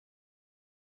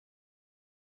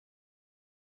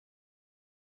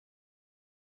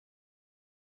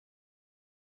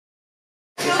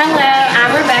Hello,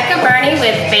 I'm Rebecca Burney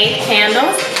with Faith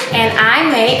Candles, and I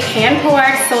make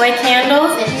hand-poured soy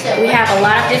candles. We have a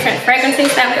lot of different fragrances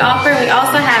that we offer. We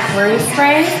also have room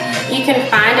sprays. You can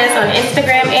find us on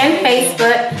Instagram and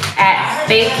Facebook at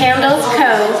Faith Candles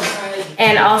Co.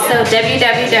 and also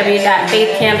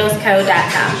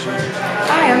www.faithcandlesco.com.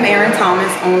 Hi, I'm Erin Thomas,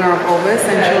 owner of Ova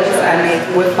Essentials. I make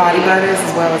wood body butters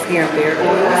as well as hair and beard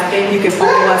oils. You can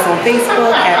follow us on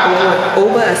Facebook at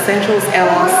Ova Essentials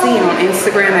LLC and on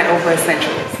Instagram at Ova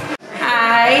Essentials.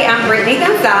 Hi, I'm Brittany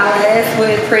Gonzalez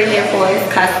with Pretty Boys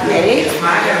Cosmetics.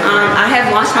 I have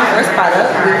launched my first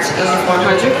product, which is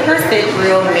 100%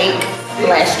 real mink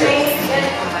lash strips.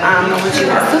 I want you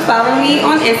guys to follow me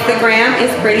on Instagram.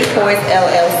 It's Pretty Poise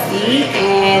LLC,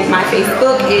 and my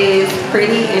Facebook is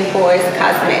Pretty and Poise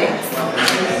Cosmetics.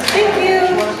 Thank you.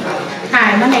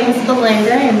 Hi, my name is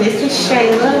Belinda, and this is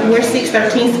Shayla. We're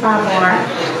 613 Spa Bar.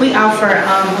 We offer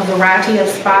a variety of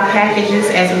spa packages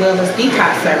as well as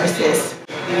detox services.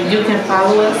 You can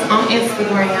follow us on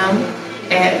Instagram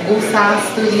at Usa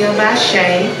Studio by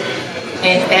Shay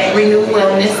and at Renew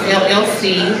Wellness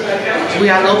LLC. We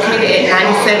are located at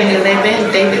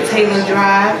 9711 David Taylor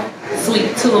Drive,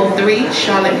 Suite 203,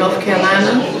 Charlotte, North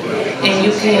Carolina. And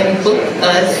you can book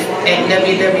us at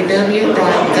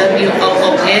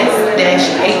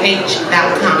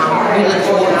www.woos-ah.com. We look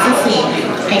forward to seeing you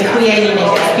and creating an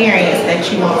experience that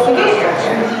you won't forget.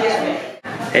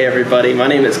 Hey everybody, my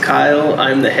name is Kyle.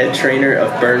 I'm the head trainer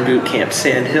of Burn Boot Camp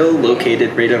Sand Hill,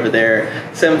 located right over there,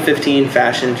 715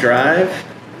 Fashion Drive.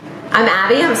 I'm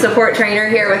Abby. I'm a support trainer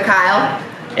here with Kyle.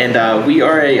 And we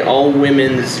are a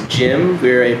all-women's gym.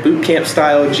 We're a boot camp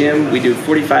style gym. We do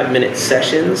 45-minute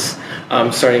sessions,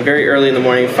 starting very early in the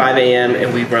morning, 5 a.m.,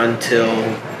 and we run till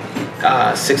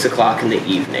 6 o'clock in the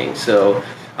evening. So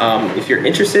if you're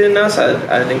interested in us,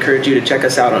 I'd encourage you to check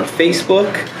us out on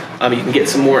Facebook. You can get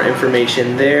some more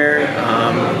information there.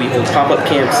 We hold pop-up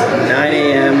camps at 9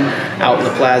 a.m. out in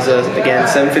the plaza. Again,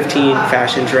 715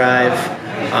 Fashion Drive.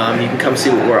 You can come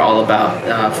see what we're all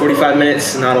about. 45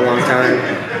 minutes, not a long time.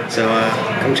 So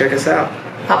come check us out.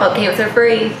 Pop-up camps are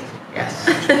free. Yes.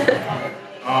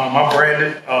 I'm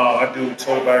Brandon. I do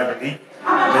total body relief.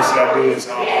 Basically, I do is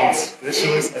I'm a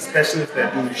specialist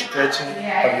that do stretching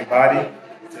of your body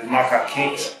to knock out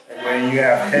kinks. When you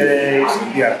have headaches,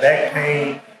 you have back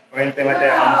pain, or anything like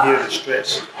that, I'm here to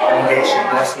stretch, elongate your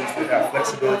muscles, to have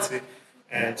flexibility,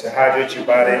 and to hydrate your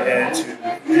body, and to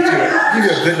give you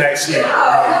a good night's sleep. You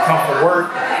come from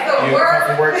work, you're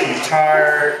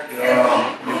tired,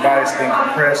 your body's been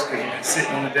compressed because you've been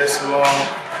sitting on the desk so long,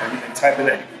 and you've been typing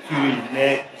at the computer, your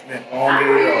neck has been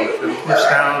elongated or pushed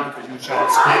down because you were trying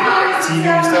to spit and look at the TV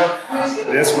and stuff. So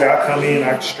that's where I come in,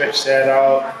 I stretch that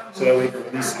out so that we can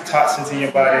release the toxins in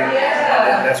your body, and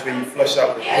then that's where you flush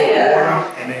out with cold water,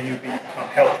 and then you become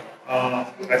healthy.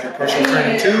 As your personal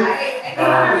trainer too, and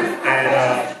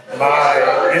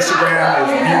my Instagram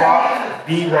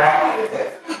is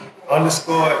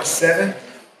brock_7,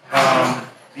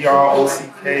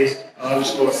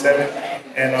 BROCK_7,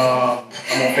 and I'm on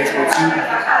Facebook too.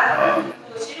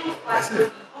 That's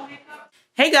it.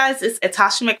 Hey guys, it's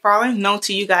Etosh McFarlane, known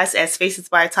to you guys as Faces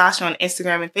by Etosh on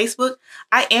Instagram and Facebook.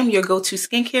 I am your go-to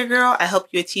skincare girl. I help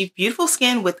you achieve beautiful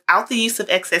skin without the use of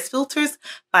excess filters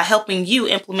by helping you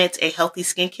implement a healthy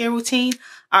skincare routine.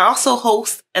 I also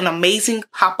host an amazing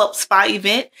pop-up spa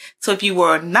event. So if you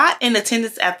were not in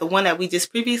attendance at the one that we just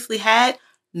previously had,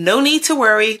 no need to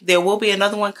worry. There will be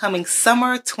another one coming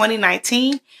summer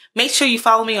 2019. Make sure you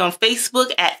follow me on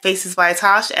Facebook at Faces by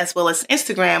Etosh as well as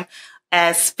Instagram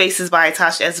as Faces by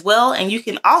Etosh as well. And you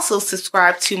can also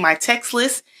subscribe to my text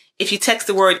list. If you text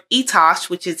the word Etosh,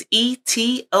 which is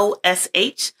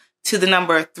ETOSH, to the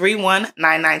number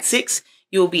 31996,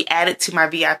 you will be added to my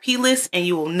VIP list and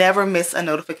you will never miss a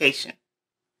notification.